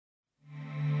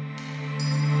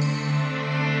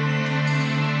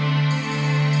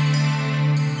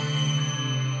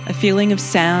feeling of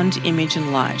sound, image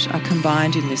and light are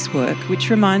combined in this work,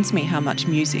 which reminds me how much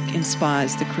music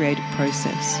inspires the creative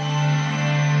process.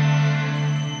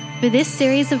 For this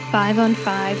series of 5 on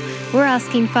 5, we're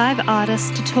asking 5 artists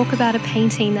to talk about a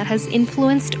painting that has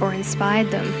influenced or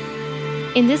inspired them.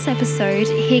 In this episode,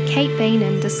 hear Kate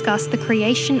Beynon discuss the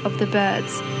creation of the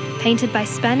birds, painted by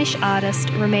Spanish artist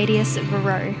Remedios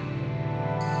Varo.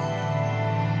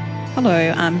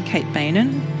 Hello, I'm Kate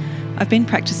Beynon. I've been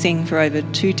practicing for over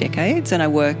 2 decades and I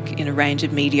work in a range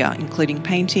of media, including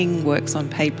painting, works on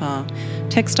paper,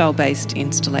 textile-based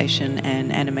installation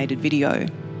and animated video.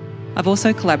 I've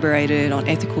also collaborated on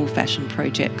ethical fashion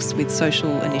projects with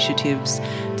social initiatives,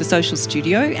 the Social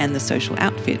Studio and the Social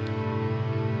Outfit.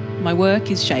 My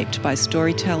work is shaped by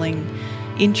storytelling,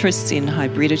 interests in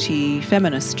hybridity,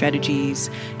 feminist strategies,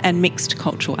 and mixed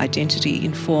cultural identity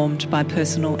informed by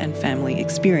personal and family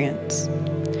experience.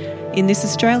 In this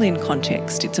Australian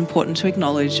context, it's important to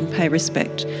acknowledge and pay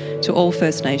respect to all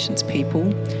First Nations people,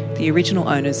 the original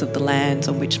owners of the lands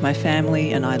on which my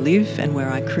family and I live and where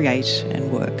I create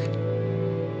and work.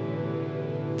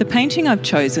 The painting I've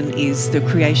chosen is The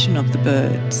Creation of the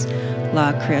Birds,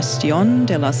 La Creación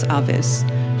de las Aves,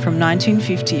 from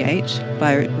 1958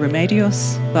 by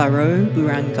Remedios Varo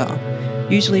Uranga,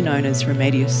 usually known as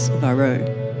Remedios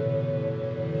Varo.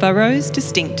 Varo's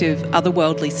distinctive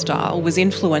otherworldly style was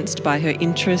influenced by her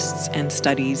interests and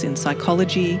studies in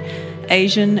psychology,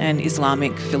 Asian and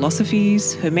Islamic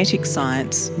philosophies, Hermetic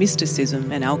science,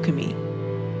 mysticism and alchemy.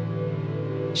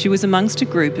 She was amongst a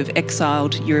group of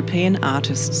exiled European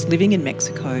artists living in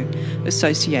Mexico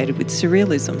associated with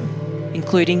Surrealism,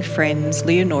 including friends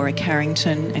Leonora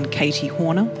Carrington and Katie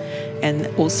Horner, and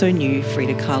also knew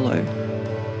Frida Kahlo.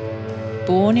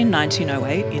 Born in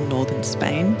 1908 in northern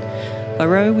Spain,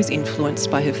 Varo was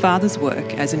influenced by her father's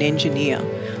work as an engineer,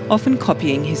 often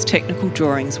copying his technical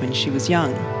drawings when she was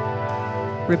young.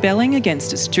 Rebelling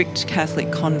against a strict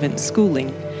Catholic convent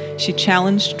schooling, she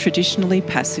challenged traditionally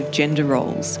passive gender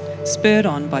roles, spurred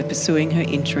on by pursuing her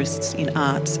interests in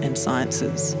arts and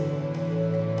sciences.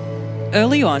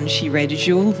 Early on, she read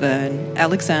Jules Verne,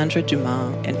 Alexandre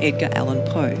Dumas and Edgar Allan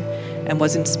Poe, and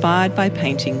was inspired by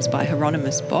paintings by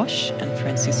Hieronymus Bosch and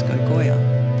Francisco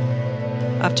Goya.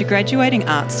 After graduating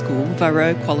art school,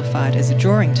 Varo qualified as a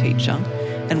drawing teacher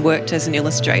and worked as an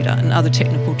illustrator and other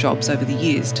technical jobs over the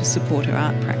years to support her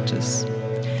art practice.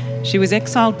 She was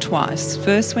exiled twice,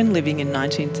 first when living in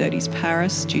 1930s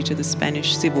Paris due to the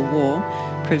Spanish Civil War,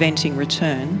 preventing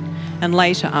return, and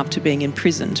later after being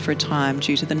imprisoned for a time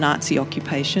due to the Nazi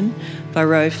occupation,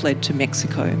 Varo fled to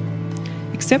Mexico.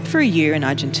 Except for a year in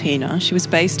Argentina, she was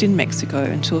based in Mexico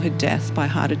until her death by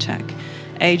heart attack,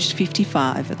 aged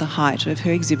 55 at the height of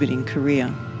her exhibiting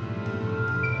career.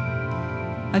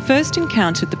 I first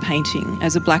encountered the painting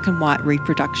as a black and white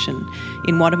reproduction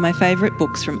in one of my favourite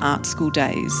books from art school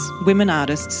days, Women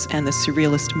Artists and the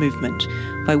Surrealist Movement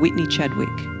by Whitney Chadwick.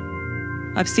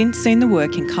 I've since seen the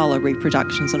work in colour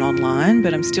reproductions and online,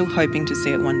 but I'm still hoping to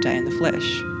see it one day in the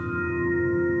flesh.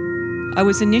 I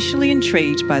was initially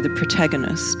intrigued by the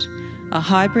protagonist, a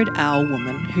hybrid owl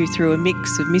woman who through a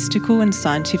mix of mystical and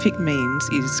scientific means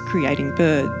is creating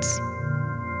birds.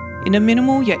 In a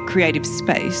minimal yet creative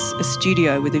space, a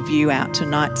studio with a view out to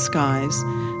night skies,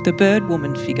 the bird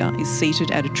woman figure is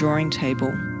seated at a drawing table.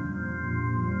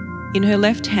 In her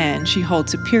left hand, she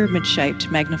holds a pyramid-shaped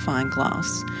magnifying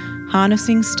glass,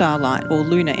 harnessing starlight or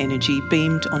lunar energy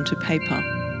beamed onto paper.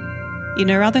 In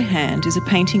her other hand is a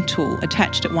painting tool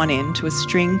attached at one end to a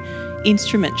string,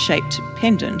 instrument-shaped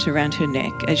pendant around her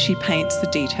neck as she paints the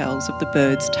details of the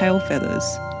bird's tail feathers.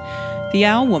 The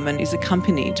owl woman is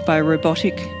accompanied by a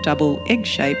robotic, double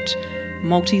egg-shaped,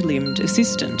 multi-limbed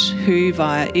assistant who,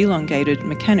 via elongated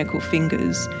mechanical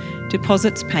fingers,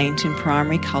 deposits paint in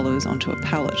primary colours onto a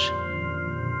palette.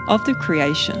 Of the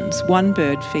creations, one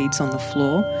bird feeds on the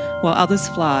floor, while others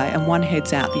fly and one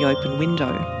heads out the open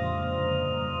window.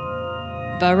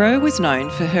 Varo was known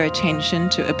for her attention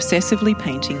to obsessively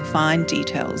painting fine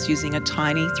details using a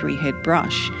tiny 3-head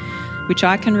brush, which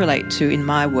I can relate to in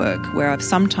my work, where I've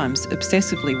sometimes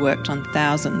obsessively worked on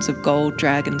thousands of gold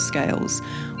dragon scales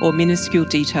or minuscule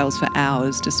details for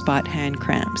hours despite hand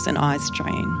cramps and eye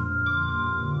strain.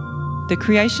 The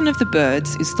creation of the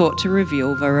birds is thought to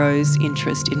reveal Varo's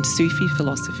interest in Sufi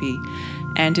philosophy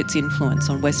and its influence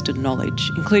on Western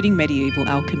knowledge, including medieval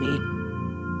alchemy.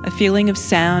 A feeling of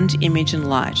sound, image and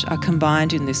light are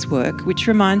combined in this work, which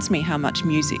reminds me how much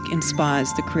music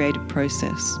inspires the creative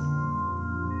process.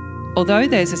 Although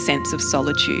there's a sense of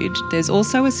solitude, there's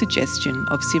also a suggestion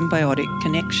of symbiotic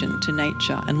connection to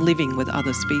nature and living with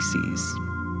other species.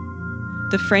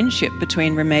 The friendship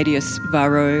between Remedios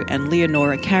Varo and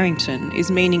Leonora Carrington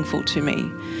is meaningful to me.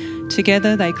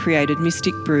 Together they created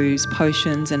mystic brews,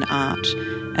 potions and art,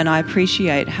 and I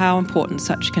appreciate how important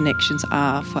such connections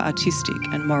are for artistic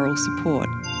and moral support.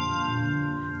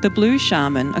 The blue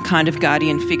shaman, a kind of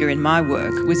guardian figure in my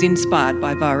work, was inspired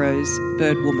by Varo's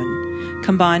Bird Woman,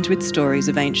 combined with stories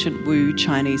of ancient Wu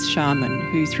Chinese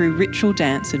shaman who, through ritual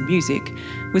dance and music,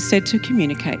 was said to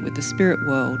communicate with the spirit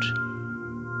world.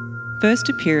 First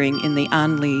appearing in the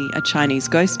An Li, a Chinese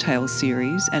ghost tales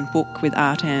series and book with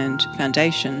Art and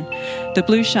Foundation, the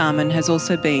Blue Shaman has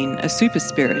also been a super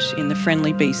spirit in the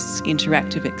Friendly Beasts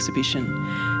interactive exhibition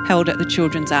held at the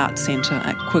Children's Arts Centre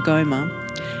at Quagoma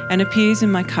and appears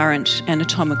in my current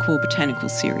Anatomical Botanical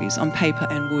series on paper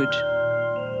and wood.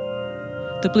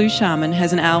 The Blue Shaman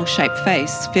has an owl-shaped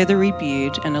face, feathery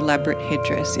beard and elaborate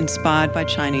headdress inspired by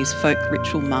Chinese folk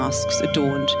ritual masks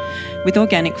adorned with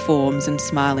organic forms and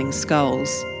smiling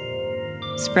skulls.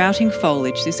 Sprouting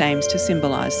foliage, this aims to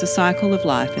symbolise the cycle of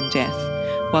life and death,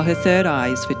 while her third eye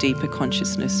is for deeper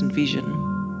consciousness and vision.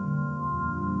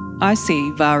 I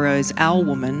see Varo's Owl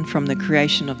Woman from the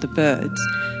creation of the birds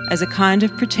as a kind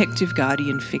of protective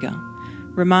guardian figure,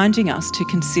 reminding us to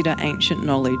consider ancient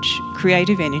knowledge,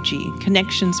 creative energy,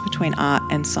 connections between art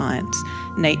and science,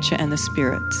 nature and the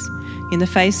spirits. In the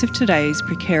face of today's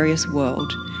precarious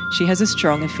world, she has a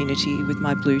strong affinity with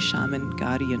my Blue Shaman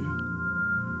guardian.